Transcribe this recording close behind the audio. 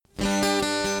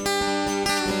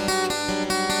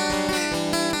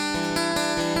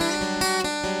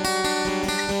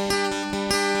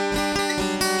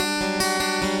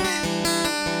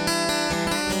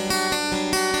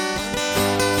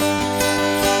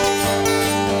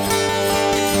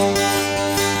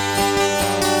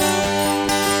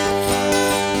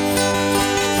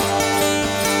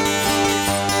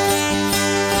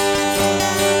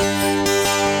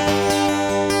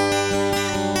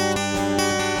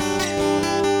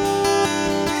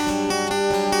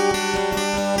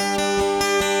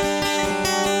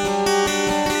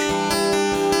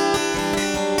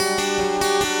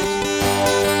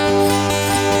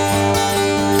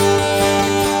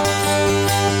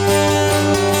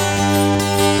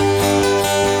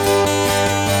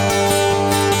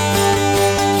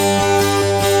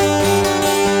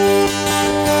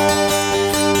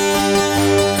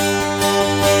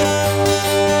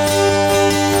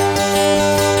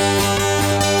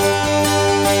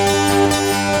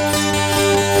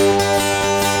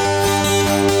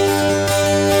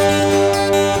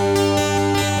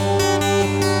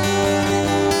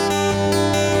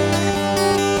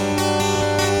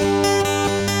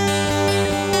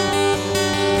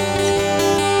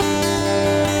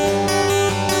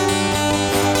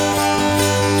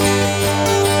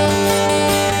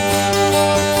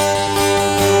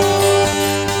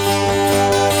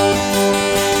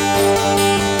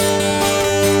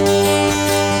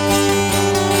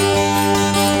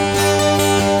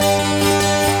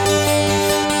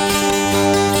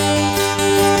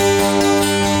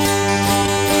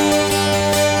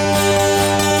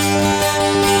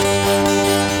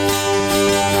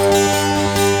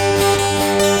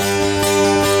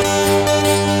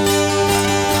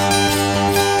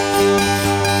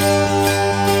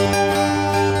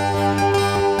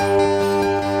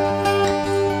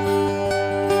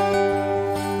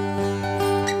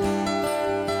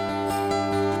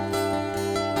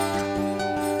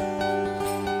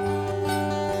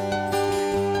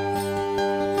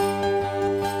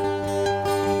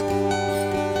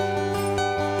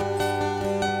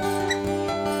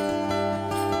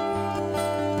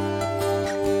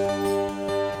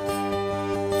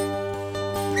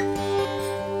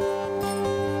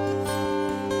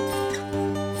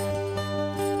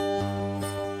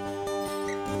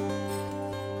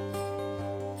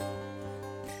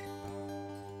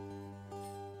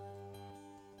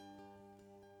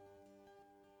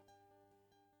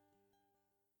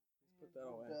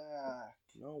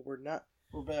we're not.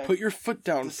 We're back. Put your foot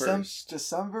down first.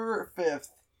 December 5th.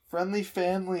 Friendly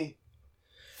family.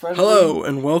 Hello,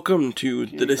 and welcome to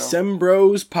the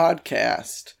Decembros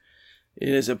podcast. It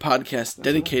is a podcast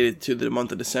dedicated to the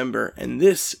month of December, and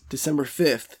this December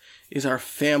 5th is our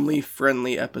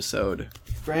family-friendly episode.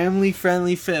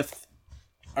 Family-friendly 5th.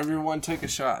 Everyone take a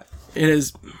shot. It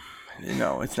is...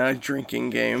 No, it's not a drinking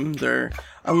game.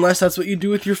 Unless that's what you do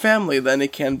with your family, then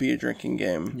it can be a drinking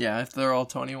game. Yeah, if they're all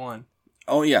 21.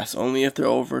 Oh, yes, only if they're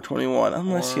over 21.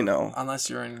 Unless, Unless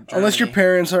you're in Germany. Unless your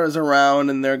parents are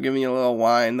around and they're giving you a little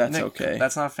wine, that's Nick, okay.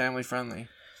 That's not family friendly.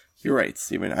 You're right,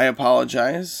 Steven. I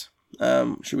apologize.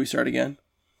 Should we start again?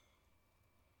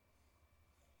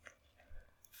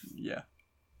 Yeah.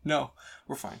 No,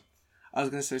 we're fine. I was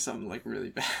going to say something,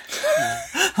 really bad.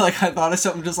 I thought of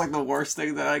something just, the worst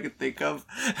thing that I could think of.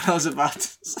 And I was about to...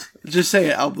 Just say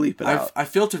it. I'll bleep it out. I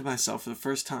filtered myself for the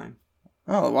first time.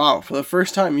 Oh, wow. For the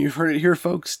first time. You've heard it here,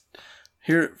 folks.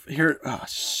 Here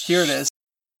it is.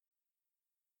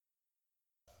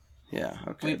 Yeah,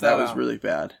 okay. That was really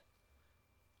bad.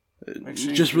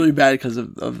 Just really bad because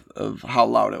of how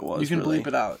loud it was. You can bleep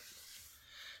it out.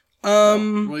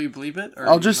 Will you bleep it? Or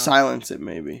I'll just silence it,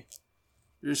 maybe.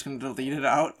 You're just going to delete it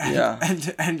out? Yeah.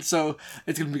 And so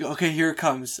it's going to be, okay, here it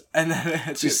comes. And then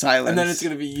it's just silence. And then it's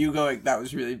going to be you going, that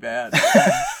was really bad.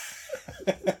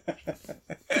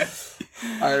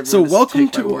 Right, so welcome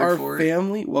to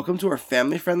our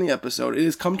family-friendly episode. It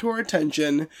has come to our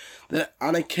attention that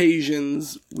on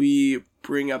occasions we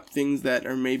bring up things that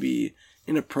are maybe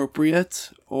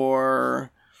inappropriate or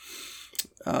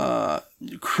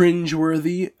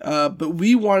cringeworthy, but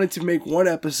we wanted to make one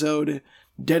episode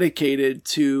dedicated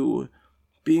to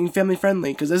being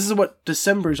family-friendly, because this is what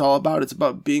December is all about. It's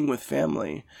about being with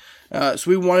family. So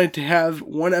we wanted to have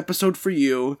one episode for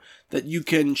you that you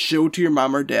can show to your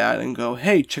mom or dad and go,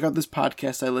 hey, check out this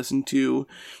podcast I listened to.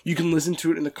 You can listen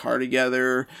to it in the car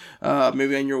together,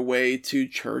 maybe on your way to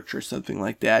church or something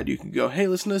like that. You can go, hey,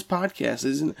 listen to this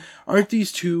podcast. Aren't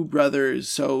these two brothers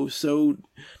so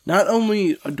not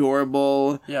only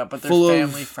adorable, yeah, but they're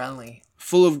family friendly,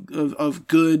 full of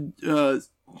good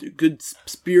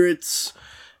spirits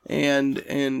and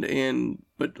they're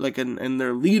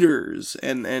leaders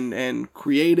and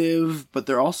creative, but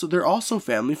they're also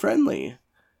family friendly.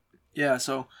 Yeah,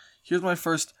 so here's my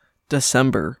first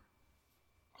December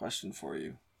question for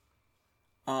you.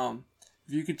 If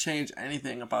you could change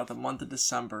anything about the month of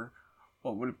December,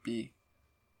 what would it be?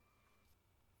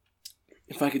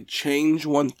 If I could change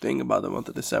one thing about the month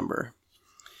of December,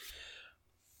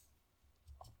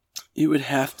 it would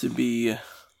have to be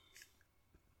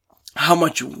how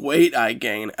much weight I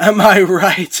gain. Am I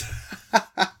right?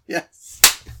 Yes.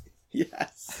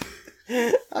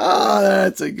 Oh,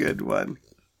 that's a good one.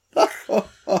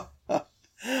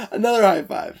 Another high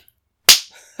five.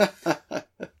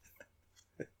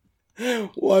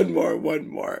 One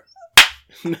more.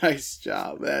 Nice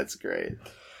job. That's great.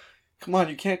 Come on,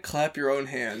 you can't clap your own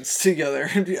hands together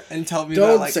and tell me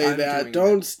don't that say I'm that.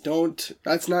 Don't.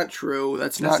 That's not true.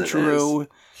 That's yes, not true.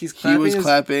 He's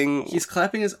clapping. He's He's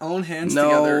clapping his own hands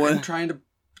together and trying to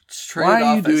trade it off. Why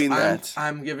are you doing that?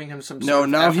 I'm giving him some sort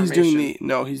of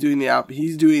affirmation. He's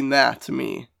doing that to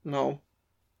me. No,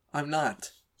 I'm not.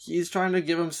 He's trying to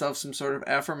give himself some sort of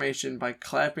affirmation by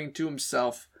clapping to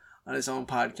himself on his own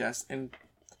podcast and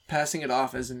passing it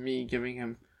off as me giving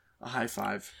him a high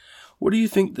five. What do you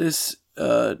think this day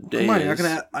is? Come on, you're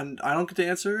not gonna. I don't get to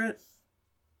answer it.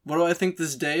 What do I think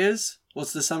this day is? Well,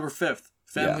 it's December 5th.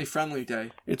 Family-friendly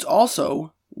day. It's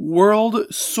also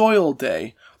World Soil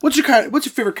Day. What's your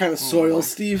favorite kind of soil,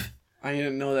 Steve? I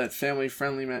didn't know that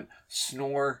family-friendly meant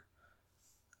snore.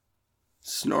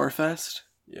 Snorefest?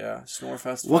 Yeah,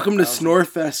 Snorefest. Welcome to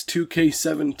Snorefest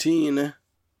 2K17.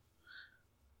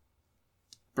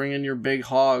 Bring in your big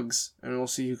hogs, and we'll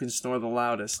see who can snore the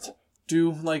loudest.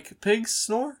 Do, pigs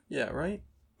snore? Yeah, right?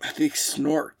 I think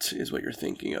snort is what you're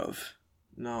thinking of.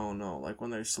 No, when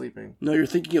they're sleeping. No, you're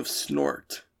thinking of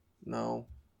snort. No.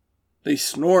 They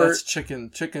snort. That's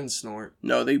chicken. Chicken snort.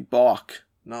 No, they balk.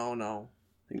 No.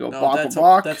 They go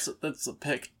balk. That's a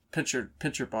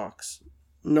pitcher box.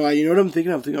 No, you know what I'm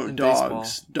thinking of? I'm thinking of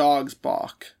dogs. Baseball. Dogs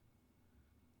balk.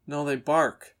 No, they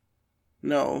bark.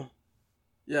 No.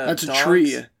 Yeah, that's dogs? a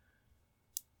tree.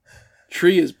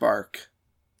 Tree is bark.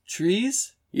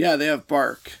 Trees? Yeah, they have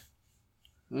bark.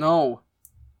 No,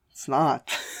 it's not.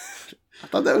 I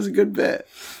thought that was a good bit.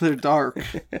 They're dark.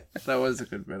 That was a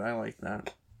good bit. I like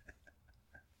that.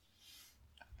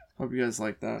 Hope you guys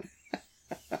like that.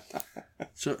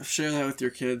 Share that with your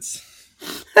kids.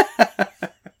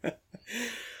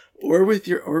 Or with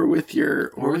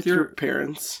your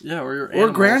parents. Yeah, or your or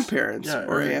animals. grandparents. Yeah,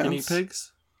 or your aunts. guinea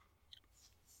pigs.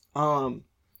 So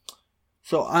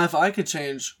if I could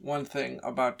change one thing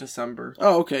about December,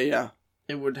 Oh, okay, yeah.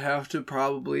 it would have to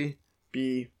probably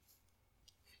be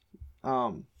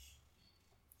the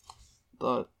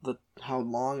how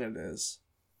long it is.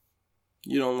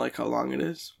 You don't like how long it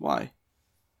is? Why?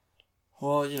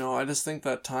 Well, I just think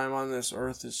that time on this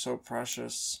earth is so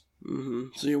precious. Mm-hmm.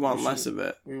 So you want less of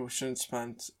it. We shouldn't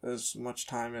spend as much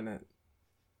time in it.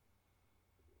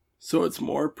 So it's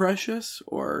more precious,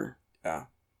 or? Yeah.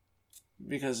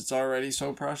 Because it's already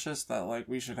so precious that, like,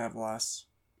 we should have less.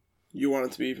 You want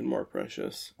it to be even more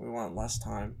precious. We want less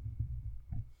time.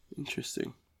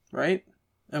 Interesting. Right?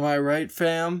 Am I right,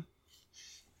 fam?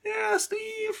 Yeah,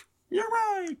 Steve! You're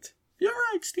right! You're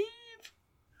right, Steve!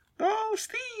 Oh,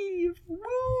 Steve!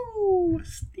 Woo!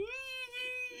 Steve!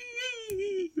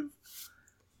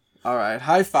 Alright,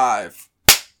 high five.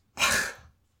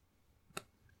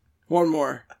 One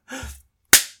more.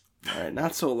 Alright,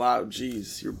 not so loud.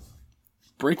 Jeez, you're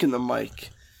breaking the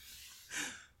mic.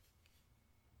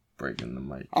 Breaking the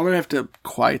mic. I'm gonna have to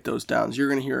quiet those down. So you're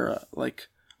gonna hear a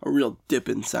real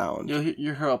dipping sound.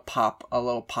 You hear a pop, a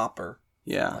little popper.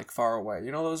 Yeah. Like far away.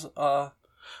 You know those, a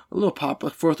little pop,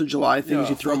 like 4th of July things,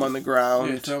 you throw them on the ground.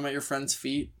 You throw them at your friend's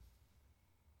feet?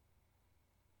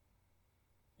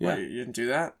 Yeah. Wait, you didn't do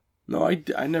that? No,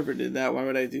 I never did that. Why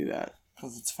would I do that?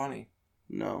 Because it's funny.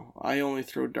 No, I only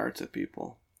throw darts at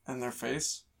people. In their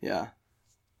face? Yeah.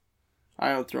 I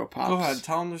don't throw pops. Go ahead,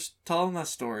 tell them that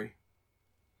story.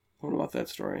 What about that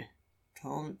story?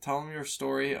 Tell them your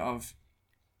story of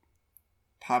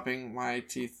popping my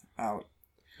teeth out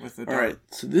with the dart. Alright,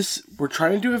 so we're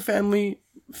trying to do a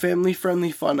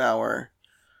family-friendly fun hour,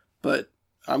 but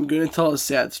I'm going to tell a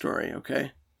sad story,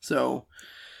 okay? So...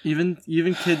 Even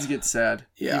kids get sad.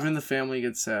 Yeah. Even the family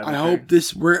gets sad. I hope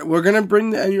we're going to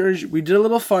bring the energy. We did a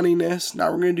little funniness,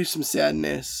 now we're going to do some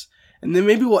sadness, and then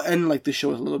maybe we'll end like the show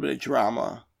with a little bit of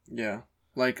drama. Yeah.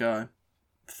 Like a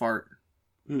fart.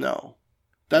 No.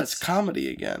 That's comedy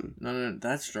again. No,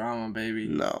 that's drama, baby.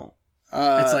 No.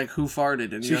 It's like who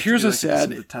farted, and so you have here's to do, a sad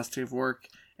the testing work,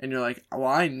 and you're like, well,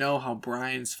 I know how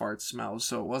Brian's fart smells,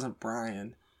 so it wasn't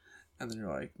Brian, and then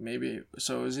you're like, maybe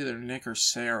so it was either Nick or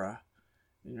Sarah,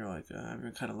 and you're like,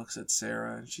 everyone kind of looks at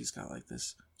Sarah, and she's got like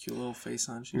this cute little face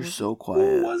on. You're so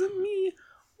quiet.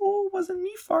 Oh, wasn't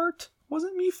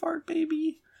me fart,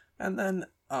 baby, and then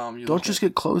you don't just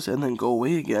get close and then go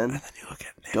away again. And then you look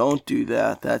at Nick. Don't do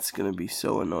that. That's gonna be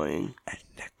so annoying. And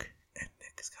Nick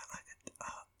has got like a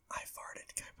I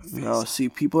farted kind of face. No, see,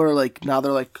 people are like, now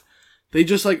they're like, they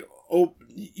just like, oh,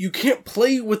 you can't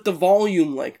play with the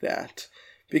volume like that.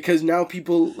 Because now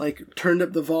people like turned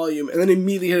up the volume and then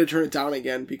immediately had to turn it down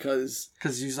again because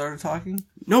you started talking?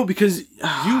 No, because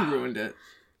you ruined it.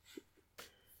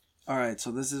 Alright, so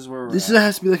this is where this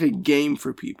has to be like a game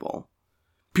for people.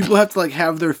 People have to like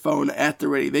have their phone at the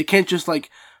ready. They can't just like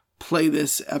play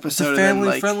this episode. It's a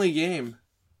family-friendly game.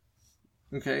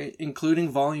 Okay, including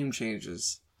volume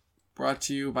changes. Brought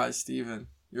to you by Steven.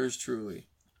 Yours truly.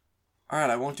 Alright,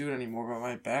 I won't do it anymore, but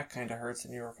my back kind of hurts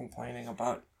and you were complaining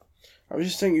about... I was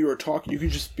just saying you were talking. You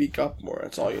could just speak up more.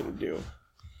 That's all you had to do.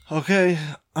 Okay,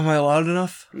 am I loud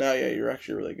enough? No, yeah, you're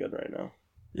actually really good right now.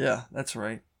 Yeah, that's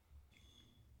right.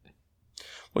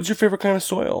 What's your favorite kind of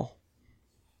soil?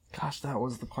 Gosh, that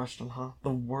was the question, huh?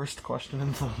 The worst question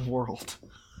in the world.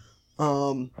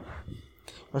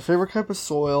 My favorite type of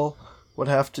soil would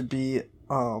have to be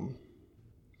the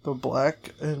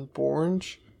black and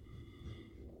orange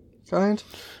kind.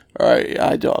 Alright,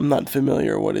 I'm not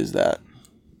familiar. What is that?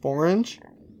 Orange.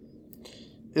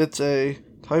 It's a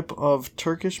type of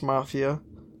Turkish mafia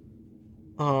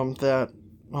that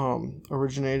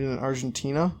originated in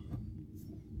Argentina.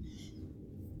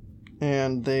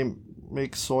 And they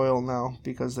make soil now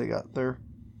because they got their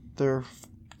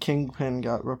kingpin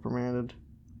got reprimanded.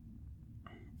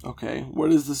 Okay,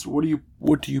 what is this? What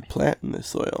do you plant in this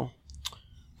soil?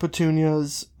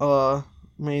 Petunias,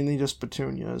 mainly just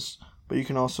petunias, but you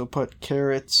can also put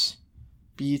carrots,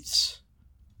 beets,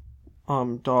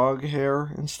 dog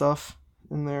hair and stuff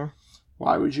in there.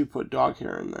 Why would you put dog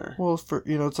hair in there? Well, for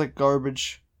it's like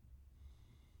garbage.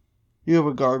 You have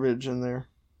a garbage in there.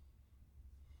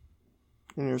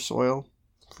 In your soil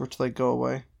for it to like go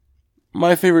away.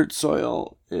 My favorite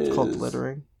soil is... It's called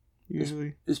littering,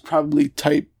 usually. Is probably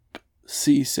type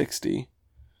C60.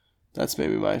 That's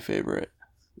maybe my favorite.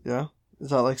 Yeah? Is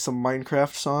that like some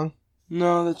Minecraft song?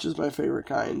 No, that's just my favorite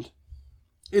kind.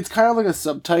 It's kind of like a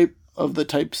subtype of the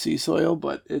type C soil,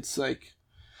 but it's like...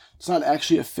 It's not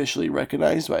actually officially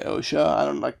recognized by OSHA. I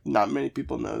don't like... Not many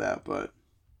people know that, but...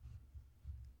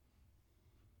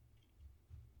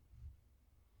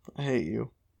 I hate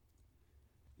you.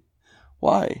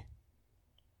 Why?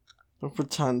 Don't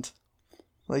pretend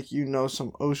like you know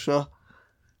some OSHA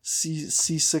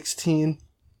C16.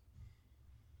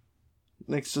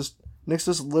 Nick's just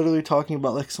literally talking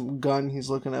about like some gun he's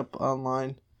looking up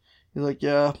online. He's like,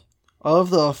 yeah, I love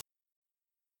the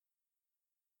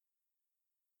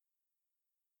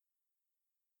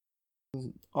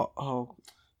oh,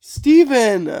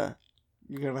 Steven!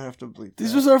 you're gonna have to bleep that.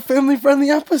 This was our family-friendly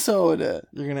episode.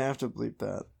 You're gonna have to bleep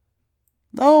that.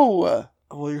 No.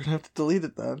 Well, you're gonna have to delete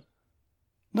it then.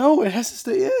 No, it has to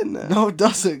stay in. No, it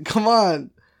doesn't. Come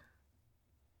on.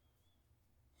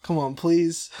 Come on,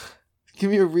 please.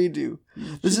 Give me a redo.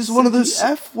 This is one of those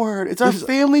F word. It's our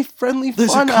family-friendly fun hour.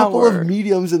 There's a couple of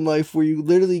mediums in life where you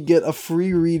literally get a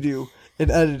free redo in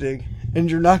editing,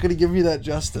 and you're not gonna give me that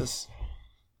justice.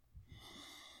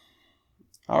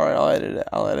 All right, I'll edit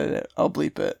it. I'll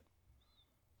bleep it.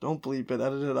 Don't bleep it.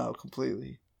 Edit it out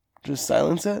completely. Just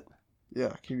silence it?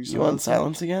 Yeah. Can you silence You want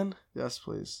silence again? Yes,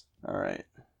 please. All right.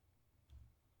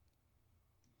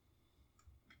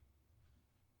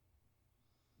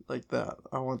 Like that.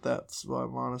 I want that, so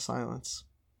I'm on a silence.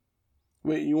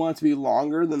 Wait, you want it to be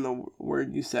longer than the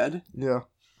word you said? Yeah.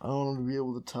 I don't want to be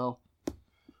able to tell.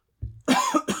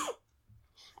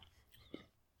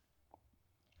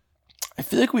 I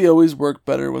feel like we always work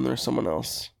better when there's someone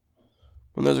else.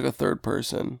 When there's like a third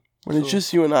person. When it's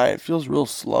just you and I, it feels real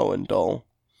slow and dull.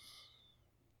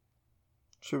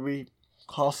 Should we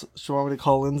want me to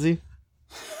call Lindsay?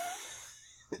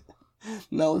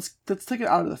 No, let's take it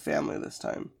out of the family this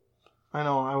time. I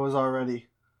know, I was already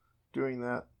doing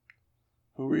that.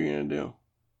 What were you gonna do?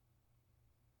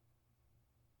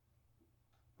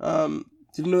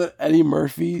 Did you know that Eddie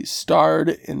Murphy starred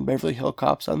in Beverly Hills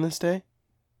Cops on this day?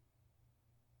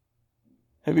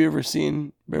 Have you ever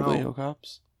seen Beverly Hills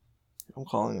Cops? I'm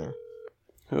calling her.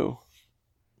 Who?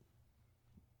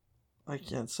 I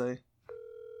can't say.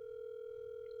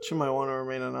 She might want to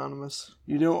remain anonymous.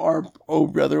 You know our Oh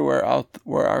Brother, Where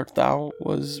Art Thou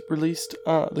was released?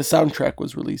 The soundtrack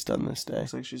was released on this day.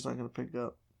 Looks like she's not going to pick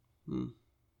up. Hmm.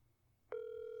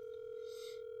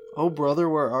 Oh Brother,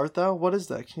 Where Art Thou? What is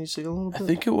that? Can you sing a little bit? I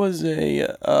think it was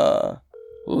a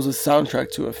soundtrack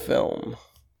to a film.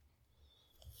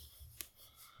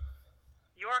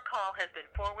 Your call has been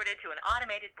forwarded to an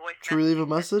automated voice. Should we leave a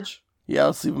message? Yeah,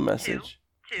 let's leave a message.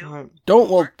 Right.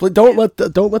 Don't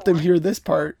let them hear this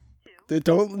part. Not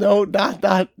the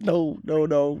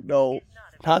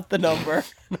number.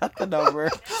 Not the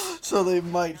number. So they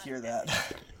might hear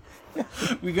that.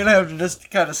 We're gonna have to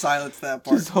just kind of silence that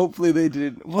part. Just hopefully they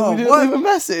didn't. Well, we didn't what? leave a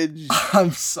message.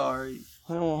 I'm sorry.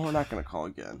 Well, we're not gonna call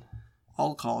again.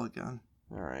 I'll call again.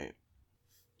 All right.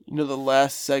 You know the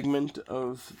last segment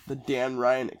of the Dan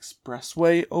Ryan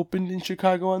Expressway opened in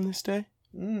Chicago on this day?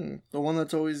 The one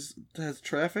that's always has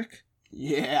traffic?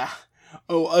 Yeah.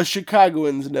 Oh, us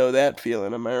Chicagoans know that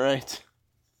feeling, am I right?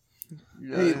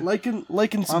 Yeah. Hey, like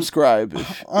and subscribe.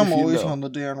 I'm if always you know. on the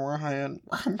Dan Ryan.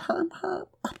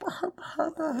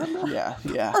 Yeah.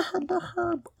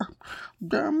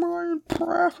 Dan Ryan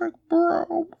traffic,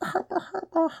 bro.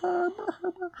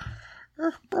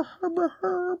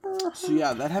 So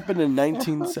yeah, that happened in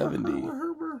 1970.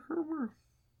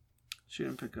 She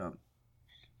didn't pick up.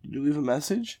 Did you leave a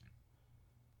message?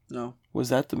 No. Was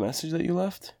that the message that you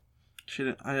left? She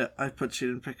didn't. I put she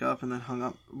didn't pick up and then hung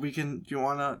up. We can. Do you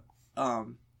wanna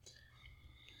do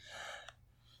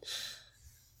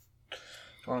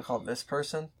you wanna call this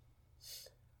person?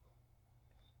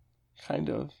 Kind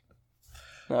of.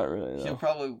 Not really though.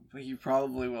 He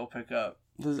probably will pick up.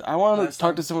 I want to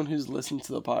talk to someone who's listened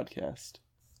to the podcast.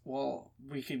 Well,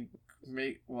 we could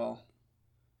make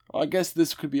I guess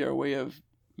this could be our way of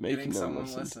making getting them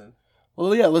someone listen.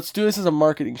 Well, yeah, let's do this as a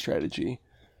marketing strategy.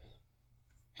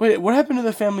 Wait, what happened to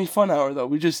the family fun hour, though?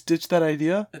 We just ditched that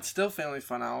idea? It's still family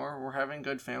fun hour. We're having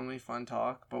good family fun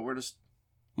talk, but we're just...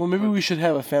 Well, maybe we should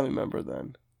have a family member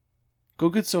then. Go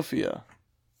get Sophia.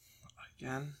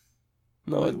 Again?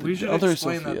 No, we should other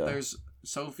explain Sophia. that there's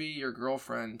Sophie, your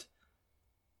girlfriend,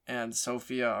 and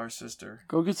Sophia, our sister.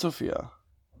 Go get Sophia.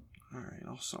 Alright,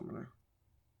 I'll summon her.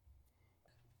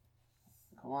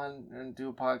 Come on and do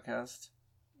a podcast.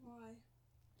 Why?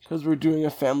 Because we're doing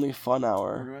a family fun We're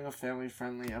hour. doing a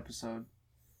family-friendly episode.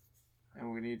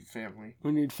 And we need family,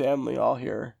 We need family all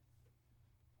here.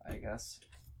 I guess.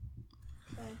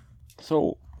 Okay.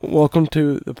 So, welcome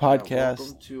to the Yeah, podcast.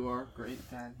 welcome to our great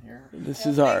den here. This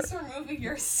is our... Thanks for moving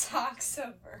your socks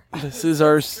over. This is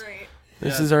our... Great.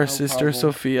 This Yeah, is our no sister, problem.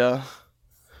 Sophia.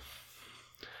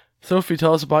 Sophie,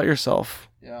 tell us about yourself.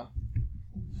 Yeah.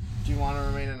 Do you want to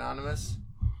remain anonymous?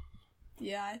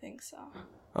 Yeah, I think so.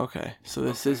 Okay, so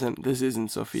this isn't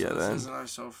Sophia So then. This isn't our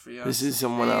Sophia. This is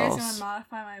someone Are you guys else. gonna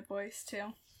modify my voice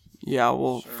too? Yeah,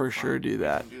 we'll for sure do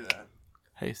that. We can do that.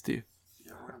 Hey, Steve.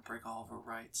 Yeah, we're gonna break all of our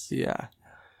rights. Yeah.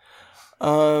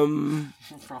 We're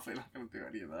probably not gonna do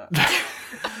any of that.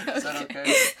 Is that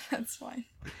okay? That's fine.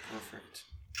 Perfect.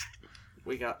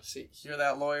 We got hear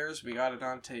that, lawyers? We got it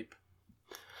on tape.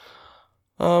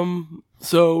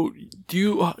 So do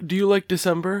you like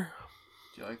December?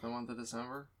 Do you like the month of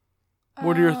December?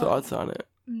 What are your thoughts on it?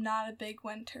 I'm not a big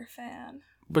winter fan.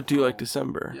 But do you like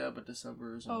December? Yeah, but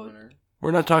December is in winter.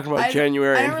 We're not talking about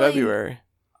January and February.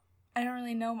 I don't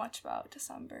really know much about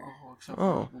December. Oh, except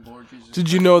for Lord Jesus Did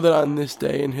Christ. you know that on this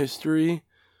day in history,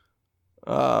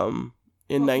 in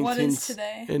what is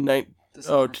today?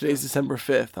 Today's December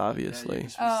 5th, obviously.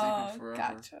 Oh,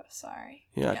 gotcha. Sorry.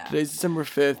 Yeah, today's December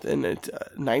 5th, and it's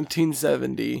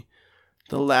 1970.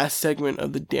 The last segment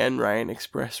of the Dan Ryan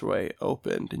Expressway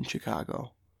opened in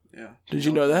Chicago. Yeah. Did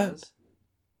you know that?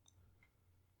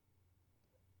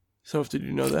 Soph, did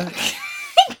you know that?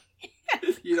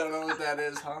 You don't know what that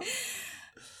is, huh?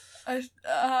 A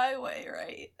highway,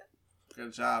 right?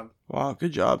 Good job. Wow,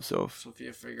 good job, Soph.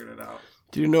 Sophia figured it out.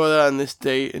 Do you know that on this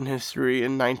date in history,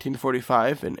 in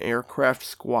 1945, an aircraft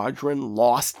squadron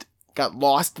got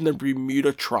lost in the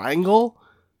Bermuda Triangle?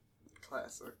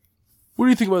 Classic. What do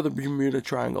you think about the Bermuda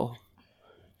Triangle?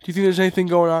 Do you think there's anything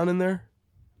going on in there?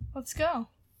 Let's go.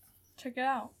 Check it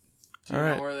out. Do you All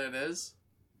right. know where that is?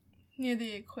 Near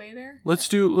the equator. Let's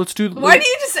do. Why do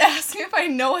you just ask me if I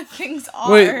know what things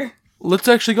are? Wait, let's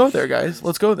actually go there, guys.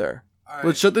 Let's go there. All right.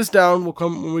 Let's shut this down.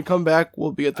 When we come back,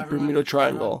 we'll be at the Bermuda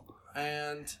Triangle.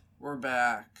 And we're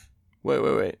back.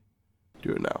 Wait.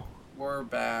 Do it now. We're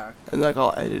back. And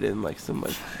I'll edit in some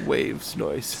waves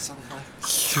noise.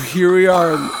 So here we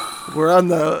are. We're on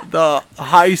the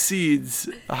high seas.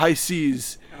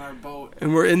 In our boat.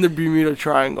 And we're in the Bermuda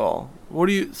Triangle. What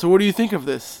do you think of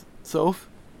this, Soph?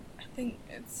 I think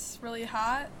it's really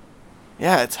hot.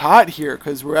 Yeah, it's hot here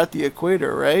because we're at the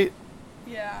equator, right?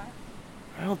 Yeah.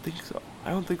 I don't think so. I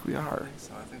don't think we are.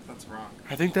 I think that's wrong.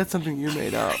 I think that's something you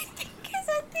made up.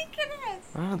 I think it is.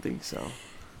 I don't think so.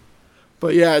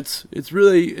 But yeah,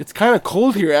 it's kind of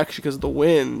cold here actually because of the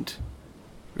wind.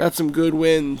 We got some good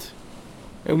wind.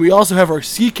 And we also have our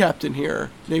sea captain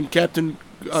here named Captain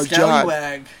John.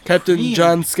 Scallywag. Captain Cream.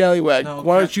 John Scallywag. No,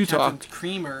 Why don't you Captain talk?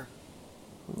 Creamer.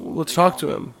 Let's talk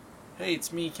to him. Hey,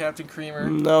 it's me, Captain Creamer.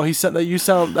 No, he said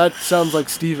that sounds like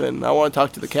Steven. I want to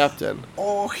talk to the captain.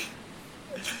 Oh.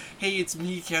 Hey, it's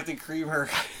me, Captain Creamer.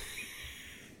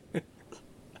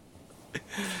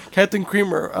 Captain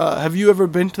Creamer, have you ever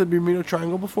been to the Bermuda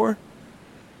Triangle before?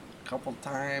 Couple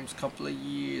times, couple of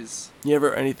years. You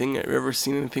ever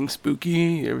seen anything spooky?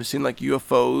 You ever seen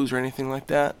UFOs or anything like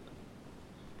that?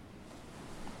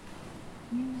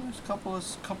 There's a couple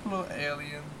of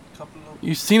alien,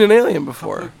 You've seen an alien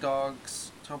before.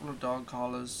 couple of dog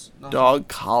collars. Dog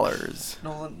collars.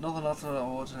 Nothing out of the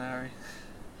ordinary.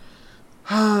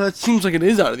 That seems like it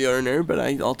is out of the ordinary, but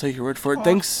I'll take your word for it.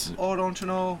 Thanks. Oh, don't you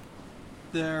know?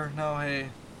 Hey.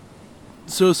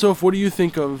 So, Soph, what do you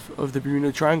think of the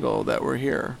Bermuda Triangle that we're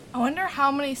here? I wonder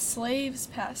how many slaves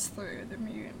passed through the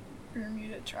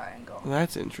Bermuda Triangle.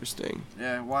 That's interesting.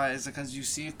 Yeah, why? Is it because you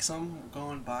see some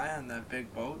going by on that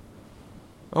big boat?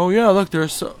 Oh yeah, look,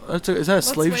 is that a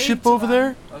slave wave ship to over them.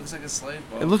 there? It looks like a slave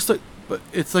boat. It looks like, but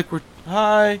it's like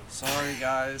hi. Sorry,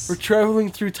 guys. We're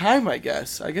traveling through time, I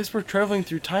guess. I guess we're traveling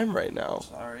through time right now.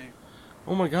 Sorry.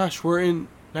 Oh my gosh, we're in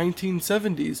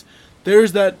 1970s.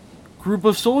 There's that group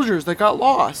of soldiers that got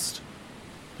lost.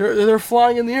 They're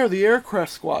flying in the air, the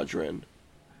aircraft squadron.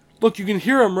 Look, you can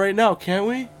hear them right now, can't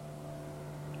we?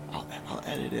 I'll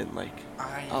edit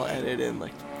in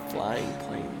flying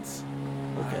planes.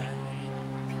 Okay.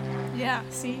 Yeah,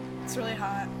 see? It's really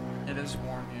hot. It is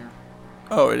warm here.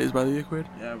 Oh, it is by the equator?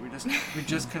 Yeah, we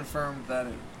just confirmed that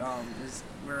it is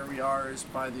where we are is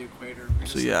by the equator.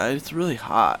 So yeah, it's really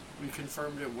hot. We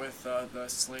confirmed it with the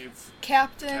slave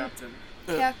Captain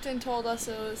captain. told us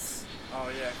it was... Oh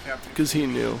yeah, Captain. Because he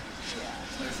knew.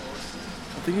 Slave horse.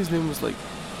 I think his name was Captain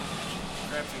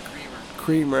Creamer.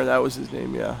 Creamer, that was his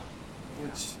name, yeah.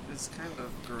 Which is kind of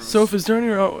gross. So, is there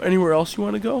anywhere else you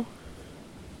want to go?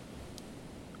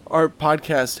 Our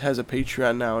podcast has a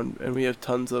Patreon now, and we have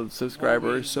tons of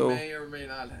subscribers. Well, so we may or may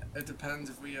not. It depends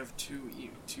if we have two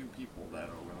people that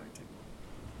are willing to.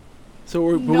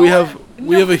 So we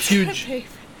have a huge.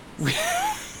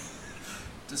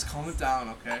 Just calm it down,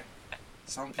 okay?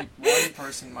 Some people, one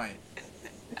person might.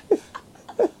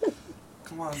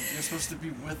 Come on, you're supposed to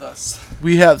be with us.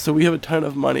 We have a ton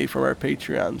of money from our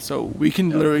Patreon, so we can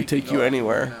literally take you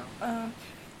anywhere.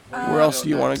 Where else do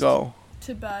you want to go?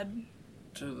 To bed.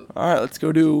 All right, let's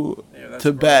go to Yeah, that's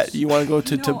Tibet. gross. You want to go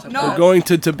to No, Tibet? no. We're going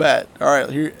to Tibet. All right,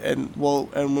 here and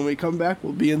when we come back,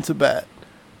 we'll be in Tibet.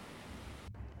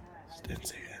 And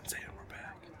say we're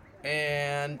back.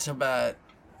 And Tibet.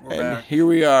 We're And back. here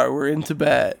we are. We're in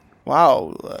Tibet.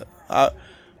 Wow.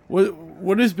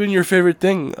 What has been your favorite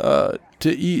thing to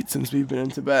eat since we've been in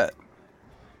Tibet,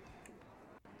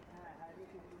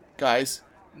 guys?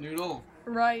 Noodle.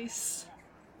 Rice.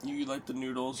 You like the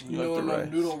noodles? You No, like the no, rice?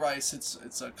 noodle rice.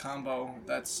 It's a combo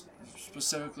that's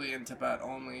specifically in Tibet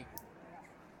only.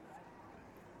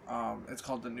 It's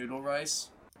called the noodle rice.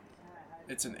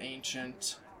 It's an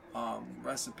ancient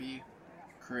recipe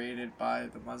created by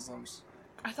the Muslims.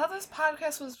 I thought this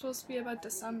podcast was supposed to be about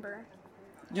December.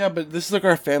 Yeah, but this is like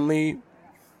our family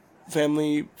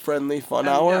friendly fun And,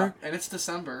 hour, yeah, and it's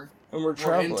December. and we're We're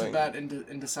traveling. in Tibet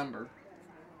in December,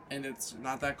 and it's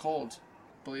not that cold,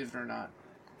 believe it or not.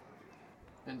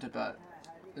 In Tibet,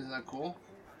 isn't that cool?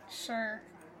 Sure.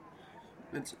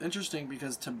 It's interesting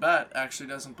because Tibet actually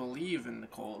doesn't believe in the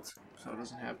cold, so it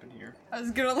doesn't happen here. I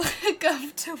was gonna look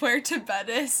up to where Tibet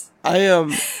is. I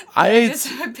I just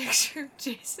have a picture of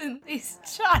Jason Lee's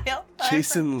child.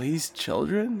 Jason Lee's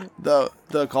children, the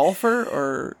golfer,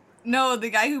 or No, the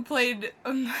guy who played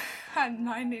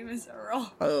My Name is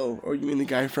Earl. or you mean the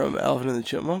guy from Alvin and the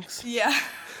Chipmunks? Yeah.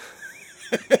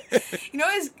 You know,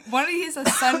 he's a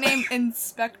son named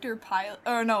Inspector Pilot.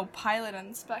 Or no, Pilot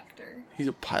Inspector. He's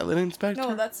a pilot inspector.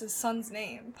 No, that's his son's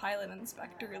name. Pilot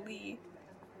Inspector Lee.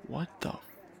 What the?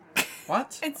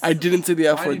 What? It's. I didn't say the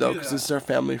F Why do word you though, do because that? this is our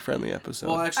family friendly episode.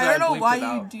 Well, actually, I don't know bleeped why it you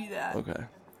out. do that. Okay.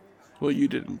 Well, you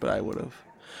didn't, but I would have.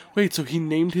 Wait, so he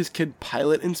named his kid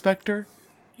Pilot Inspector?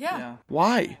 Yeah. Yeah.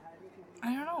 Why?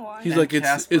 I don't know why. He's And like,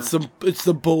 Casper. it's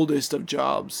the boldest of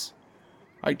jobs.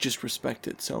 I just respect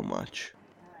it so much.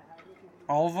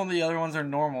 All of them, the other ones are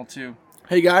normal too.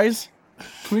 Hey guys,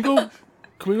 can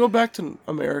we go back to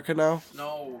America now?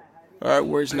 No. All right,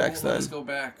 where's They next won't let then? us go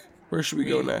back. Where should we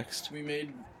go next? We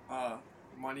made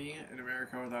money in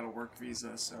America without a work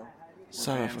visa, so we're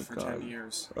Son of banned a for gun. 10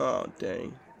 years. Oh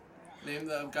dang, Name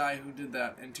the guy who did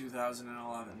that in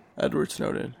 2011. Edward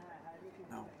Snowden.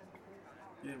 No.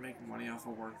 You didn't make money off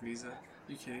a work visa?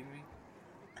 You kidding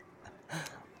me?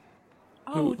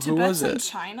 Oh, who Tibet's was in it?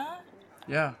 China?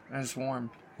 Yeah, and it's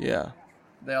warm. Yeah.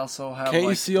 They also have. Can't you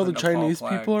like, see all the Nepal Chinese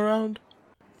flag. people around?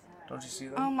 Don't you see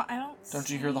them? I don't. Don't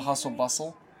you hear the see hustle anything.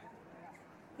 bustle?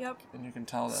 Yep. And you can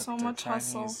tell that So they're much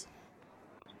Chinese. hustle.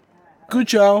 Good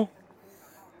job.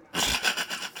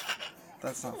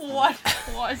 That's not. Funny. What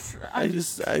was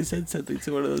that? I said something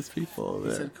to one of those people He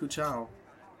there. said Kuchao.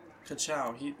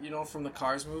 Kuchao. You know from the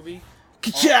Cars movie?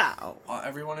 Ka-chow!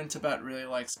 Everyone in Tibet really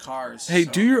likes cars. Hey,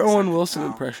 so do your it's Owen like Wilson Kuchao.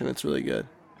 impression. It's really good.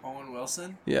 Owen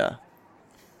Wilson? Yeah.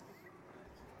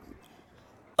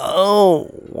 Oh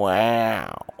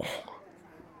wow.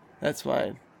 That's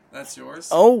fine. That's yours?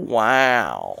 Oh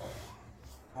wow.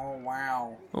 Oh,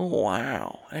 wow. Oh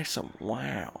wow. That's some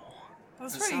wow.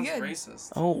 That's This pretty sounds good.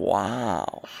 racist. Oh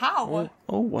wow. How?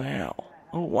 Oh wow.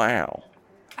 Oh wow.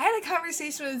 I had a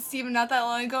conversation with Steven not that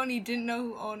long ago, and he didn't know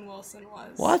who Owen Wilson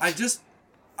was. What?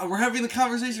 We're having the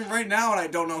conversation right now, and I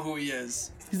don't know who he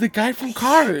is. He's the guy from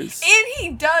Cars. And he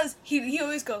does. He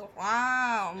always goes,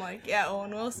 wow. I'm like, yeah, Owen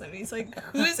Wilson. He's like,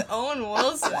 who's Owen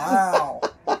Wilson? Wow.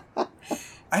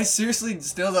 I seriously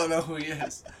still don't know who he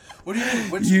is. What do you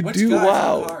mean? Which You which do, guy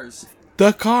wow. from Cars?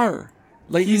 The car.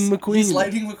 Lightning McQueen. He's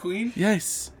Lightning McQueen,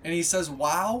 Yes. and he says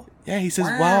wow. Yeah, he says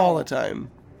wow, Wow. all the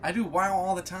time. I do wow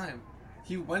all the time.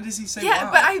 When does he say Yeah,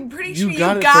 wow? but I'm pretty sure You you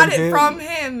got got it it from from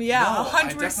him. Yeah, No,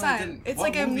 I 100%. definitely didn't. It's What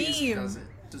like a movies meme.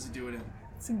 Does it do it in?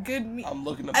 It's a good meme. I'm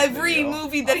looking up Every the video.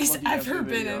 movie that I'm he's looking at ever the been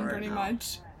video in, right pretty now.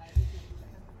 much.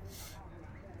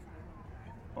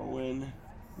 Owen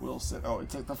Wilson. Oh,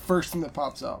 it's like the first thing that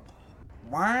pops up.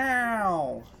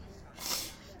 Wow.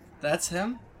 That's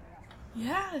him?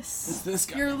 Yes. It's this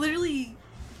guy. You're literally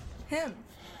him.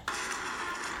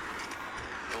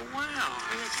 Oh wow,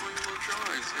 hey, that's one of your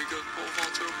drawings. He goes pole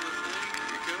vaults over the thing,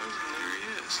 and he goes, and there he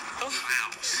is. Oh wow,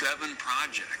 7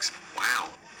 projects. Wow.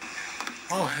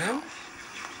 Oh, him?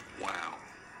 Wow.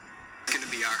 It's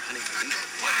gonna be our honeymoon.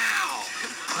 Wow.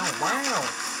 Oh, wow.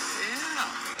 Yeah.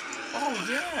 Oh,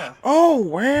 yeah. Oh,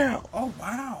 wow. Oh,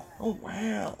 wow. Oh,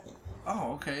 wow.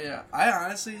 Oh, okay, yeah. I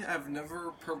honestly have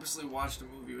never purposely watched a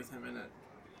movie with him in it.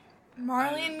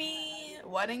 Marley and Me,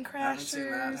 Wedding Crashers. Haven't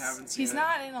seen that, haven't seen He's it.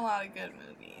 not in a lot of good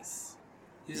movies.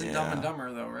 He's in Yeah. Dumb and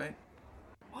Dumber, though, right?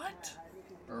 What?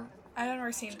 Or I've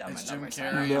never seen Dumb It's and Jim Dumber. so I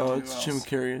Carrey. don't know. No, Who it's else? Jim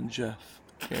Carrey and Jeff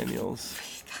Daniels.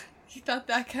 He thought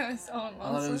that guy was Owen I thought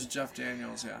it was Wilson. Jeff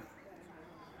Daniels, yeah.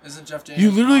 Isn't Jeff Daniels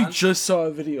You literally blonde? just saw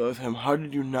a video of him. How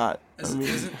did you not? I Isn't mean,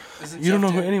 Jeff you don't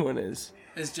know who Dan- anyone is.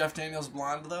 Is Jeff Daniels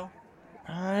blonde though?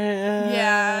 Yeah,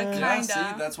 Yeah, see,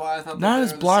 kinda. that's why I thought. Not that as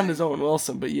they were the blonde same. as Owen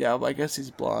Wilson, but yeah, I guess he's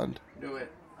blonde. Knew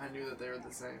it. I knew that they were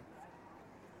the same.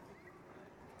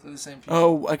 They're the same people.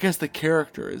 Oh, I guess the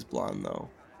character is blonde though.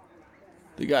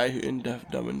 The guy who in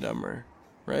Dumb and Dumber,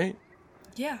 right?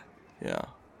 Yeah. Yeah.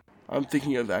 I'm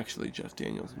thinking of actually Jeff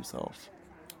Daniels himself.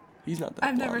 He's not that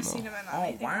I've blonde, never though. seen him in Oh,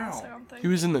 anything else, wow. I don't think. He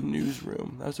was in The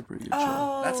Newsroom. That was a pretty good show.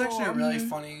 Oh, That's actually a really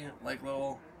funny, like,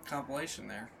 little compilation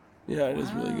there. Yeah, it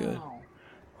is really good. Wow.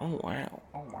 Oh, wow.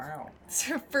 Oh wow. It's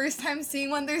your first time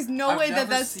seeing one. There's no I've way that never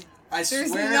that's. seen- I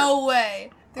There's swear, no way.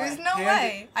 There's no hand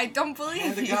way. I don't believe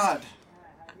hand to you. God,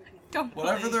 Don't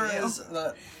whatever believe there you. is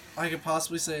that I could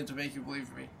possibly say to make you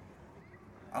believe me,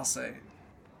 I'll say it.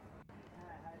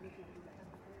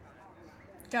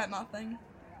 Got nothing.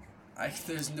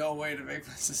 There's no way to make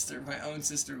my own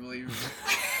sister believe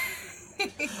me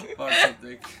about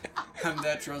something. I'm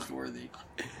that trustworthy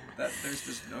that there's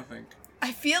just nothing.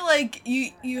 I feel like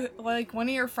you like one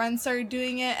of your friends started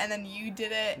doing it and then you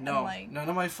did it No, and like none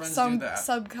of my friends some do that.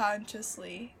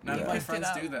 subconsciously. None you of my picked it friends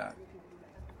up. do that.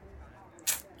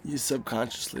 You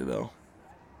subconsciously, though.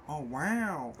 Oh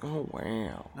wow. Oh,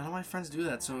 wow. None of my friends do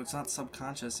that, so it's not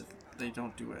subconscious if they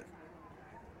don't do it.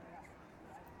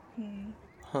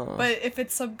 Huh. But if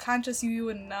it's subconscious, you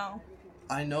wouldn't know.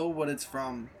 I know what it's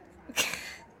from.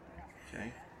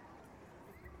 Okay.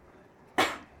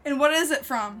 And what is it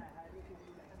from?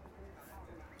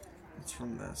 It's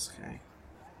from this, okay?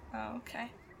 Oh, okay.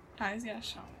 I was gonna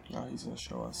show. Now he's going to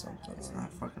show us something. It's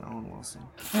not fucking Owen Wilson.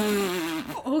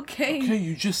 Okay. Okay,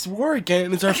 you just swore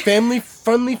again. It's our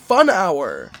family-friendly fun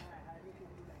hour.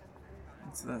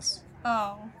 What's this?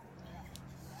 Oh.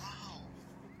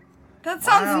 That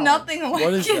sounds Wow. nothing like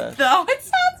What is it, that? though. It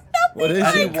sounds nothing What is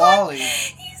like Eddie it? Wally.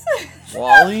 He said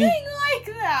Wally? nothing like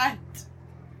that.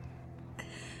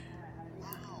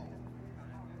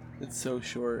 It's so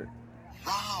short.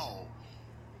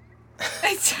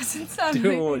 It doesn't sound Do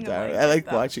it one more anything time. like I like it,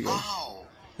 though. watching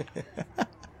him.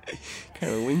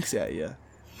 Kind of winks at you.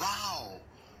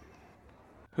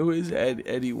 Who is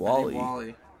Eddie Wally? Eddie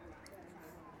Wally.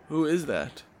 Who is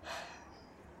that?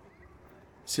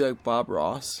 Is he like Bob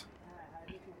Ross?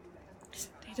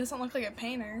 He doesn't look like a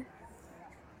painter.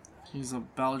 He's a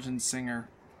Belgian singer.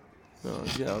 No,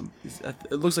 yeah.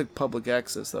 It looks like public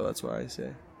access, though. That's why I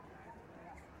say.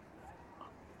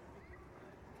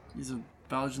 He's a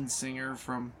Belgian singer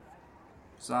from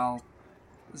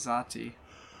Zati,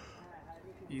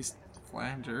 East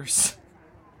Flanders.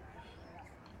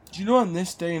 Do you know on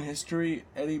this day in history,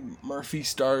 Eddie Murphy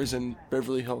stars in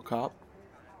Beverly Hill Cop?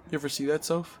 You ever see that,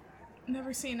 Soph?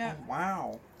 Never seen it.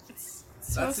 Wow. It's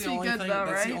That's supposed the to be only good thing. though,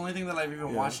 That's right? the only thing that I've even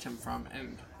Yeah. watched him from,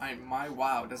 and my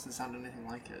wow doesn't sound anything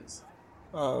like his.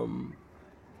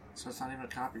 So it's not even a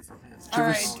copy from his. you ever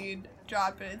Alright, s- dude.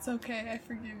 Drop it. It's okay. I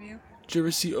forgive you. Did you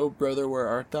ever see Oh Brother, Where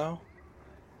Art Thou?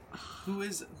 Who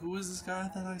is this guy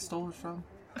that I stole it from?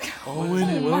 Owen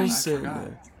I Wilson. forgot.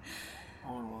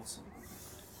 Owen Wilson.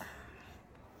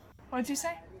 What'd you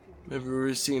say? Have you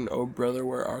ever seen Oh Brother,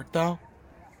 Where Art Thou?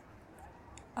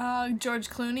 George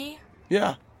Clooney?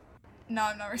 Yeah. No,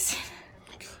 I've never seen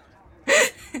it.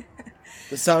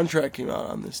 The soundtrack came out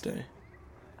on this day.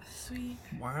 Sweet.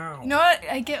 Wow. You know what?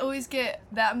 I always get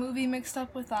that movie mixed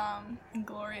up with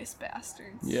Inglourious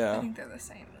Bastards. Yeah. I think they're the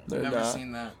same movie. They're Never not.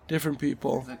 seen that. Different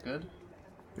people. Is it good?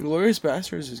 Inglourious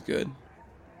Bastards is good.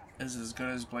 Is it as good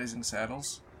as Blazing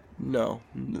Saddles? No,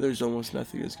 there's almost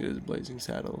nothing as good as Blazing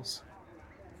Saddles.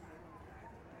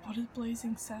 What is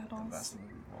Blazing The Saddles? best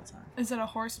movie of all time. Is it a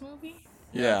horse movie?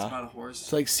 Yeah. It's about a horse.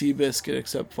 It's like Seabiscuit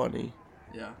except funny.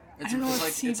 Yeah. I don't know what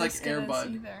it's like Seabiscuit Air is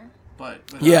Bud, either. but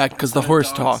without- Yeah, because the instead of horse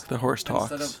dogs- talk. The horse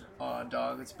talks. Instead of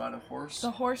dog, it's about a horse.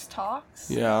 The horse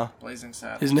talks? Yeah. Blazing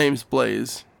Saddles. His name's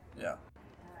Blaze. Yeah.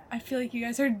 I feel like you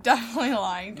guys are definitely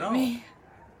lying to No. me.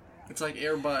 It's like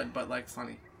Air Bud, but like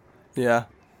funny. Yeah.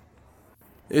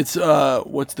 It's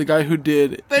what's the guy who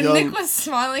did But Young... Nick was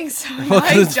smiling so Well,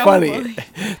 'cause I it's don't funny.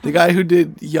 believe- The guy who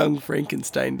did Young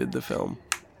Frankenstein did the film.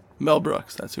 Mel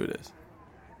Brooks, that's who it is.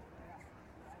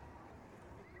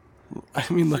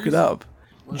 I mean, look it up.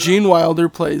 Gene Wilder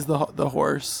plays the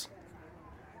horse.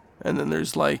 And then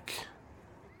there's like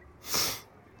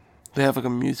they have like a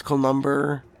musical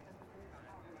number.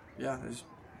 Yeah, it's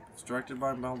directed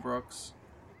by Mel Brooks.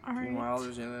 Alright. Gene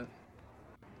Wilder's in it.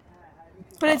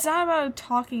 But it's not about a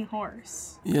talking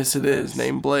horse. Yes, it is,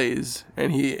 named Blaze,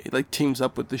 and he like teams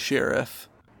up with the sheriff.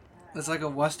 It's like a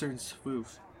Western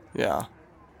spoof. Yeah.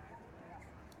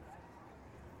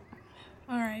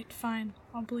 Alright, fine.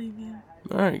 I'll believe you.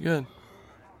 All right, good.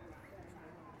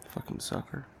 Fucking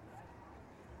sucker.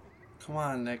 Come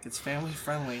on, Nick. It's family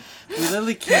friendly. We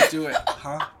literally can't do it,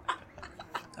 huh?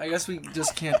 I guess we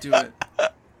just can't do it.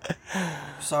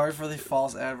 Sorry for the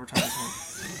false advertisement.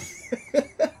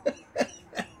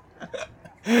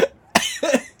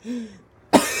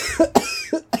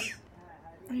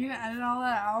 Are you gonna edit all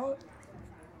that out?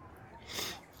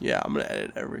 Yeah, I'm gonna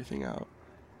edit everything out.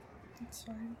 That's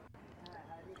fine.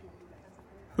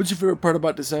 What's your favorite part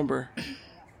about December?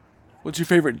 What's your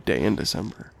favorite day in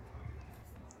December?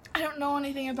 I don't know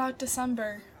anything about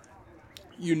December.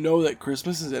 You know that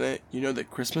Christmas is in it. You know that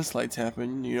Christmas lights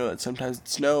happen. You know that sometimes it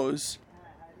snows.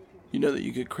 You know that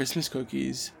you get Christmas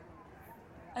cookies.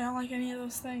 I don't like any of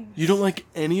those things. You don't like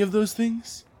any of those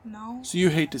things? No. So you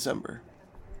hate December.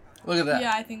 Look at that.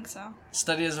 Yeah, I think so.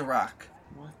 Steady as a rock.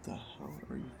 What the hell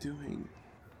are you doing?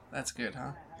 That's good,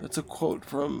 huh? That's a quote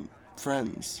from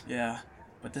Friends. Yeah.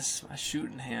 But this is my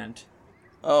shooting hand.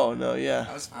 Oh, no, yeah.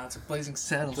 No, it's not. It's a Blazing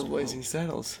Saddles. The Blazing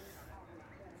Saddles.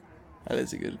 That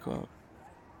is a good quote.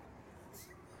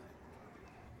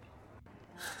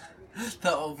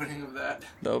 The opening of that.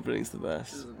 The opening's the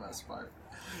This is best. the best part.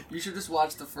 You should just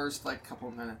watch the first, couple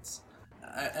minutes.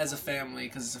 As a family,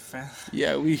 because it's a family.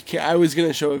 Yeah, we can. I was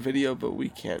gonna show a video, but we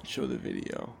can't show the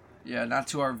video. Yeah, not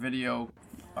to our video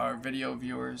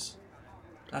viewers.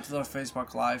 Not to the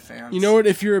Facebook Live fans. You know what?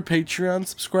 If you're a Patreon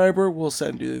subscriber, we'll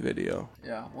send you the video.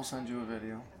 Yeah, we'll send you a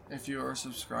video. If you are a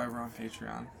subscriber on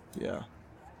Patreon. Yeah.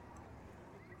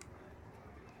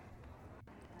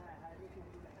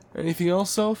 Anything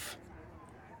else, Soph?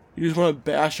 You just want to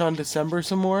bash on December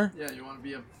some more? Yeah, you want to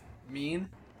be a mean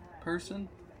person?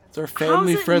 It's our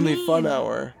family-friendly mean? fun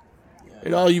hour.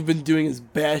 And all you've been doing is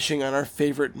bashing on our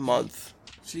favorite month.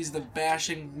 She's the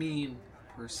bashing mean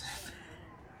person.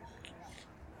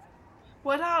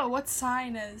 What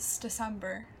sign is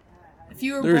December? If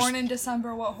you were There's- born in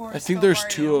December, what horoscope I think there's are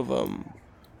two you? of them.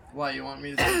 Why, you want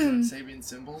me to do some Sabian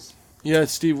symbols? Yeah,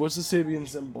 Steve, what's the Sabian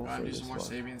symbol You want for to do this some more one?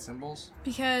 Sabian symbols?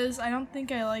 Because I don't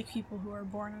think I like people who are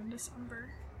born in December.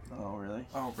 Oh, really?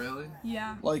 Oh, really?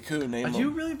 Yeah. Like who? Name Do you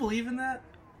them. really believe in that?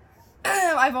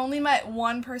 I've only met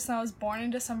one person that was born in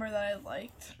December that I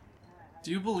liked. Do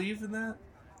you believe in that?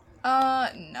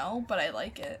 No, but I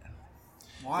like it.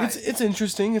 Why? It's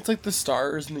interesting. It's like the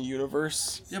stars in the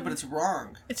universe. Yeah, but it's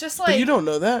wrong. It's just But like, you don't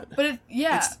know that.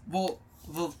 yeah. It's, well,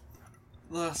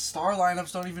 the star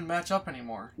lineups don't even match up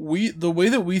anymore. The way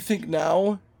that we think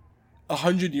now,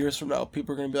 100 years from now,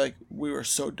 people are gonna be like, we were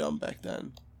so dumb back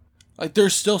then. Like,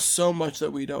 there's still so much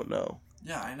that we don't know.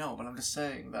 Yeah, I know, but I'm just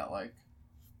saying that,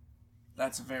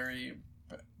 that's very,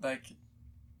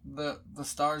 the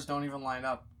stars don't even line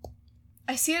up.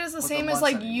 I see it as the With same the as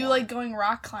months you anymore. like going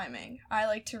rock climbing. I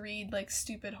like to read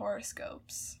stupid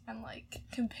horoscopes and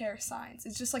compare signs.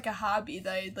 It's just like a hobby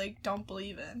that I don't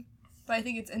believe in, but I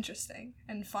think it's interesting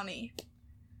and funny.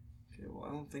 Okay, well,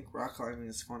 I don't think rock climbing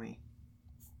is funny.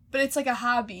 But it's like a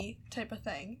hobby type of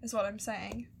thing, is what I'm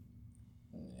saying.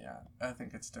 Yeah, I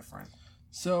think it's different.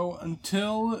 So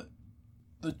until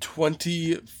the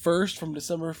 21st, from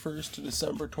December 1st to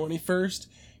December 21st,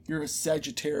 you're a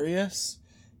Sagittarius.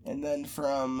 And then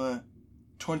from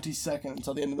 22nd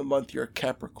until the end of the month, you're a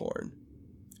Capricorn.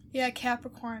 Yeah,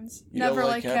 Capricorns. You Never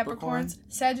don't like like Capricorn? Capricorns.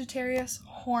 Sagittarius,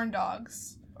 horn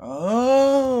dogs.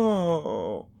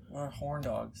 Oh. What are horn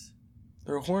dogs?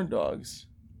 They're horn dogs.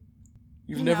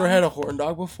 You've You never know. had a horn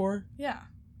dog before? Yeah.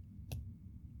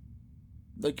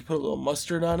 Like you put a little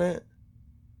mustard on it?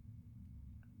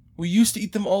 We used to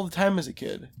eat them all the time as a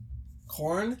kid.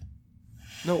 Corn?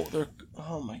 No, they're...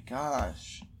 Oh my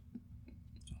gosh.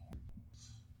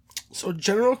 So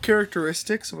general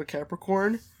characteristics of a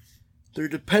Capricorn. They're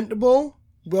dependable,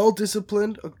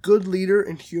 well-disciplined, a good leader,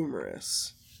 and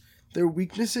humorous. Their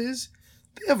weaknesses,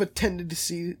 they have a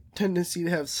tendency to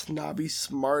have snobby,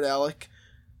 smart aleck,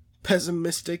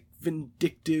 pessimistic,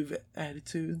 vindictive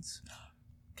attitudes.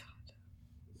 God.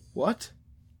 What?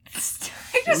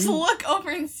 I just look over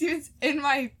and see what's in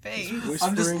my face. I'm just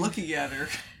Whispering. looking at her.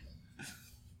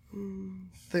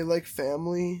 They like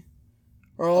family.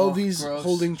 Are all Oh, these gross.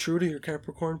 holding true to your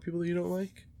Capricorn people that you don't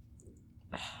like?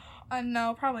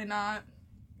 No, probably not.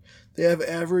 They have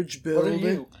average build. What are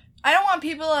you? I don't want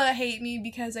people to hate me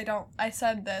because I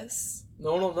said this.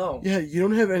 No. Yeah, you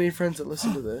don't have any friends that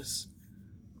listen to this.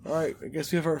 Alright, I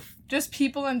guess we have our... Just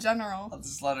people in general. I'll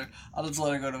just let her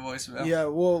go to voicemail. Yeah,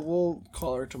 we'll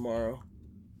call her tomorrow.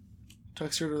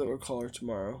 Text her that we'll call her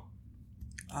tomorrow.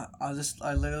 I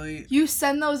literally... You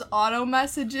send those auto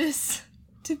messages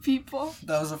to people.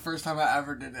 That was the first time I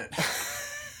ever did it.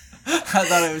 I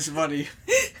thought it was funny.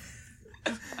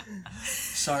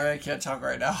 Sorry, I can't talk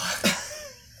right now.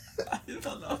 I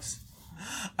don't know.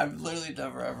 I've literally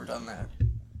never ever done that.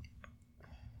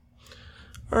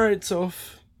 All right,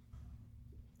 Soph.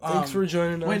 Thanks for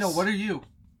joining us. Wait, no, what are you?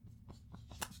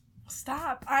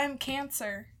 Stop. I'm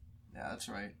Cancer. Yeah, that's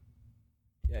right.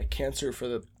 Yeah, Cancer for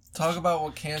the Talk about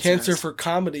what Cancer Cancer is. for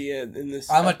comedy in this.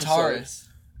 I'm a episode. Taurus.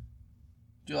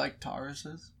 Do you like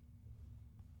Tauruses?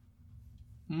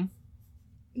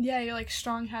 Yeah, you're like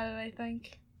strong-headed, I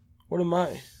think. What am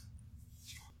I?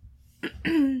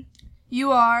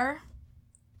 You are...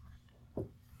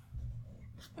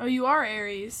 Oh, you are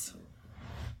Aries.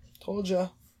 Told ya.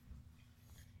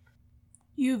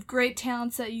 You have great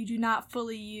talents that you do not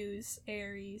fully use,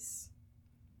 Aries.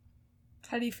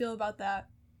 How do you feel about that?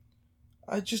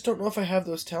 I just don't know if I have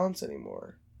those talents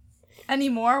anymore.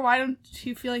 Anymore? Why don't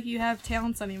you feel like you have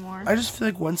talents anymore? I just feel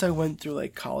like once I went through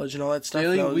like college and all that stuff.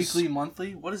 Daily, that was- weekly,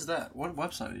 monthly? What is that? What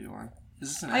website are you on? Is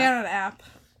this an I app? got an app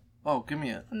Oh, give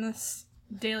me it. on this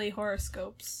daily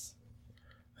horoscopes.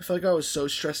 I feel like I was so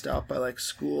stressed out by like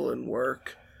school and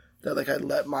work that like I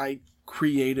let my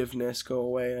creativeness go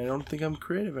away, and I don't think I'm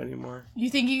creative anymore. You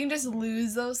think you can just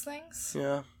lose those things?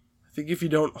 Yeah, I think if you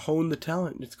don't hone the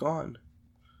talent, it's gone.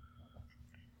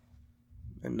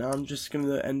 And now I'm just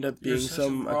gonna end up being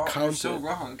some accountant. You're so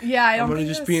wrong. Yeah, I I'm don't gonna think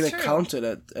just that's be an true.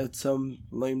 accountant at some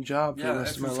lame job for Yeah, the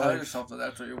rest if of my you tell life. yourself that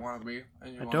that's what you want to be,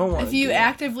 and you I want don't to want If you do that.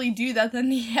 actively do that,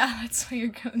 then yeah, that's what you're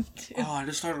going to do. Oh, I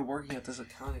just started working at this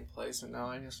accounting place, and now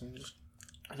I guess I'm just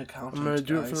an accountant. I'm gonna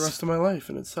do it for the guys. rest of my life,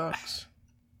 and it sucks.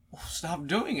 Well, stop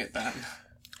doing it then.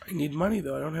 I need money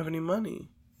though. I don't have any money.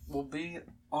 We'll be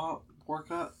work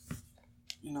at,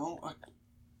 be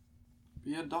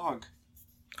a dog.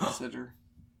 Consider.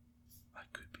 I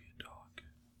could be a dog.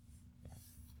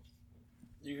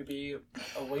 You could be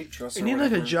a waitress. I or need like a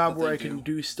whatever job that where they I can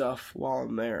do stuff while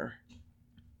I'm there.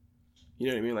 You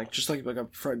know what I mean? Like just like a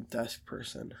front desk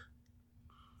person.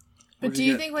 But Where'd do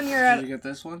you get- think when you're Did at... you get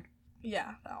this one?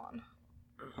 Yeah, that one.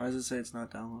 Why does it say it's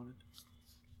not downloaded?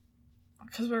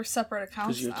 Because we're separate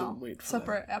accounts 'Cause you have to now. wait for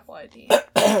separate Apple ID.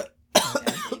 Yeah,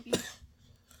 baby.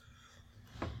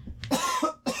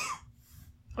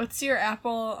 What's your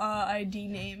Apple ID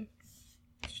name?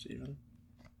 Steven?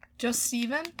 Just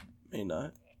Steven? May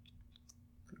not.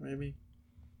 Maybe.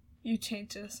 You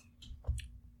changed this.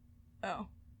 Oh.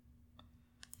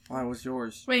 Why was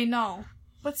yours? Wait, no.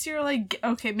 What's your, like...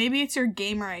 Okay, maybe it's your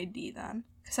gamer ID then.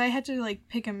 Because I had to, like,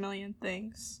 pick a million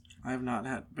things. I have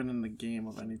not been in the game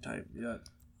of any type yet.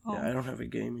 Oh. Yeah, I don't have a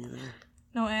game either.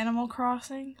 No Animal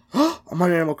Crossing? I'm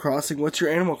on Animal Crossing. What's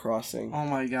your Animal Crossing? Oh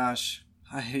my gosh.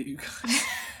 I hate you guys.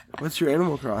 What's your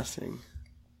Animal Crossing?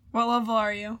 What level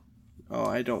are you? Oh,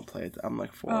 I don't play it. I'm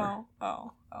like 4.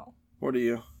 Oh. What are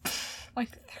you? Like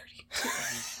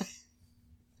 30.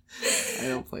 I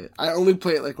don't play it. I only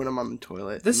play it like when I'm on the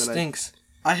toilet. This and then stinks.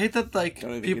 I hate that, like,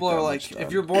 Don't even people get that are much like, done.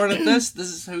 if you're born at this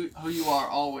is who you are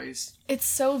always. It's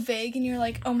so vague and you're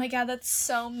like, oh my god, that's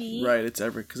so me. Right, it's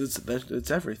because it's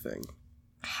everything.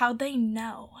 How'd they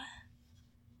know?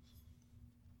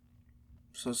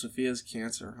 So Sophia's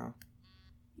Cancer, huh?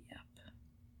 Yep.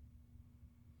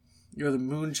 You're the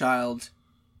moon child.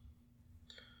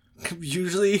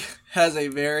 Usually has a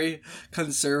very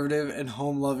conservative and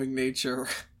home-loving nature.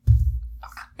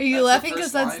 Are you That's the laughing because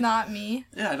first that's line. not me?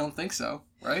 Yeah, I don't think so,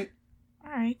 right?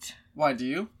 Alright. Why, do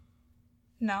you?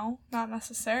 No, not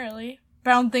necessarily.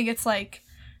 But I don't think it's, like,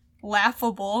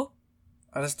 laughable.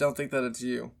 I just don't think that it's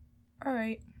you.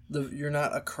 Alright. You're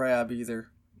not a crab either.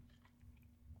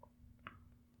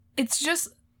 It's just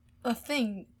a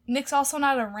thing. Nick's also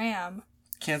not a ram.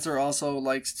 Cancer also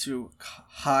likes to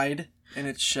hide in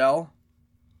its shell.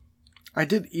 I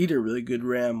did eat a really good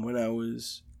ram when I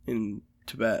was in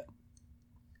Tibet.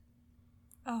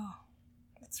 Oh.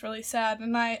 That's really sad.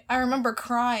 And I remember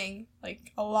crying,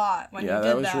 like, a lot when Yeah, you did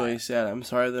that was really sad. I'm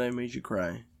sorry that I made you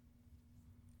cry.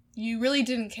 You really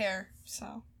didn't care,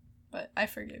 so. But I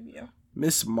forgive you.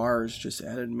 Miss Mars just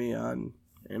added me on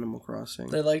Animal Crossing.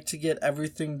 They like to get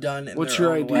everything done in What's their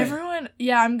your own idea? way. Everyone,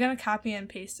 yeah, I'm gonna copy and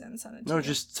paste it and send it to No, you.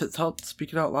 just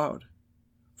speak it out loud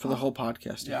for the whole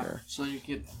podcast to Yeah, hear. so you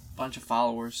get a bunch of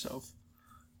followers, so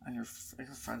on your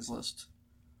friends list.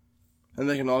 And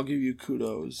they can all give you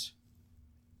kudos.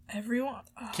 Everyone.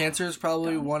 Oh. Cancer is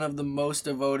probably one of the most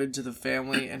devoted to the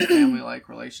family and family-like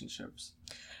relationships.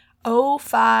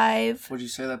 05 Would you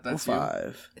say that that's you?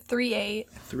 05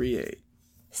 38 38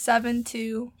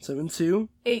 72 72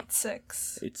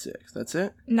 86 86. That's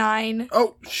it? 9.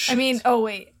 Oh, shit. I mean, oh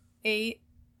wait, 8.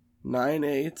 9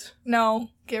 8 No,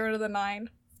 get rid of the 9.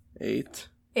 8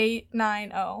 89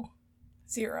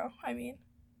 0. I mean.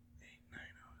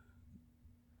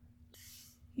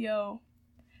 Yo,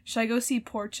 should I go see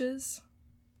Porches?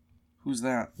 Who's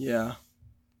that? Yeah.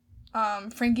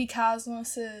 Frankie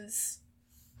Cosmos's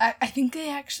I think they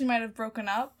actually might have broken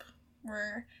up.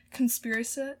 We're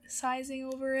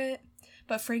conspiracizing over it.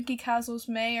 But Frankie Cosmos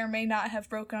may or may not have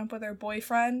broken up with her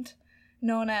boyfriend,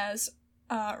 known as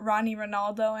Ronnie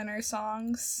Ronaldo in her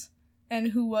songs, and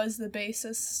who was the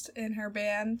bassist in her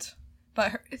band.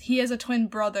 But he has a twin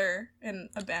brother in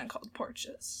a band called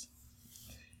Porches.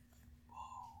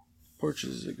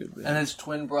 Porches is a good band. And his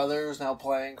twin brother is now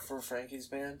playing for Frankie's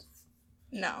band?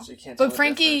 No. So you can't tell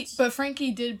But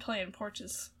Frankie did play in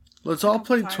Porches. Let's all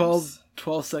play Times.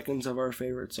 12 seconds of our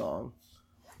favorite song.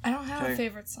 I don't have Okay. a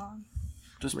favorite song.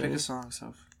 Just Really? pick a song,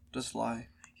 Soph. Just lie.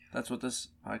 That's what this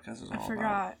podcast is all I about.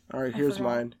 forgot. Alright, I here's forgot.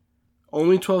 mine.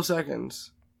 Only 12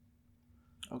 seconds.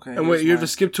 Okay. And wait, here's you have to mine.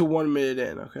 skip to 1 minute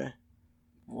in, okay?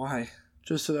 Why?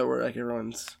 Just so that we're like it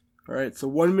runs. Alright, so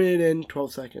 1 minute in,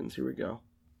 12 seconds. Here we go.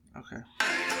 Okay.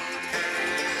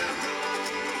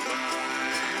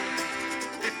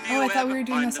 Oh, I thought we were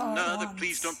doing this all at once.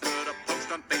 Please don't put a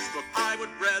post on Facebook. I would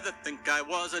rather think I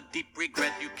was a deep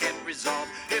regret you can't resolve.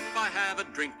 If I have a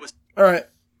drink with Alright,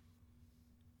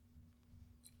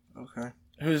 Okay.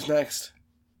 who's next?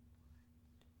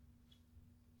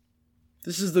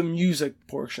 This is the music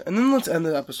portion. And then let's end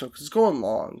the episode because it's going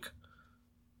long.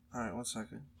 Alright, 1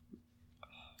 second.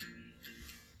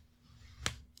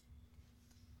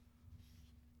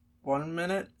 One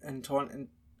minute and 20. And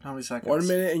how many seconds? 1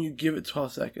 minute and you give it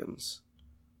 12 seconds.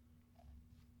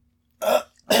 Yeah.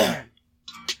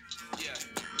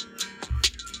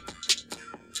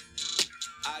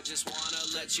 I just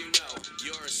wanna let you know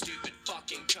you're a stupid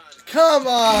fucking cunt. Come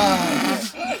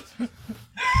on!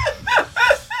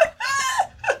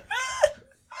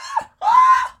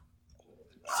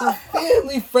 It's a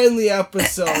family-friendly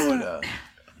episode.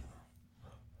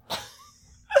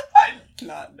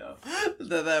 Not know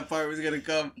that part was gonna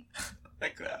come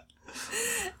like that.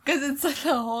 Because it's like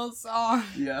the whole song.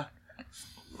 Yeah.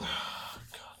 God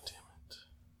damn it.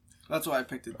 That's why I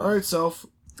picked it. Alright, Self.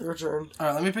 Your turn.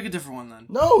 Alright, let me pick a different one then.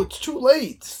 No, it's too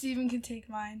late. Steven can take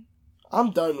mine.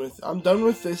 I'm done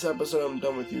with this episode. I'm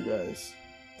done with you guys.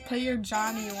 Play your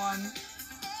Johnny one.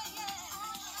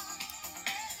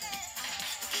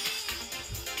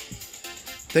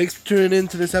 Thanks for tuning in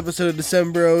to this episode of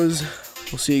Decembros.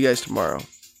 We'll see you guys tomorrow.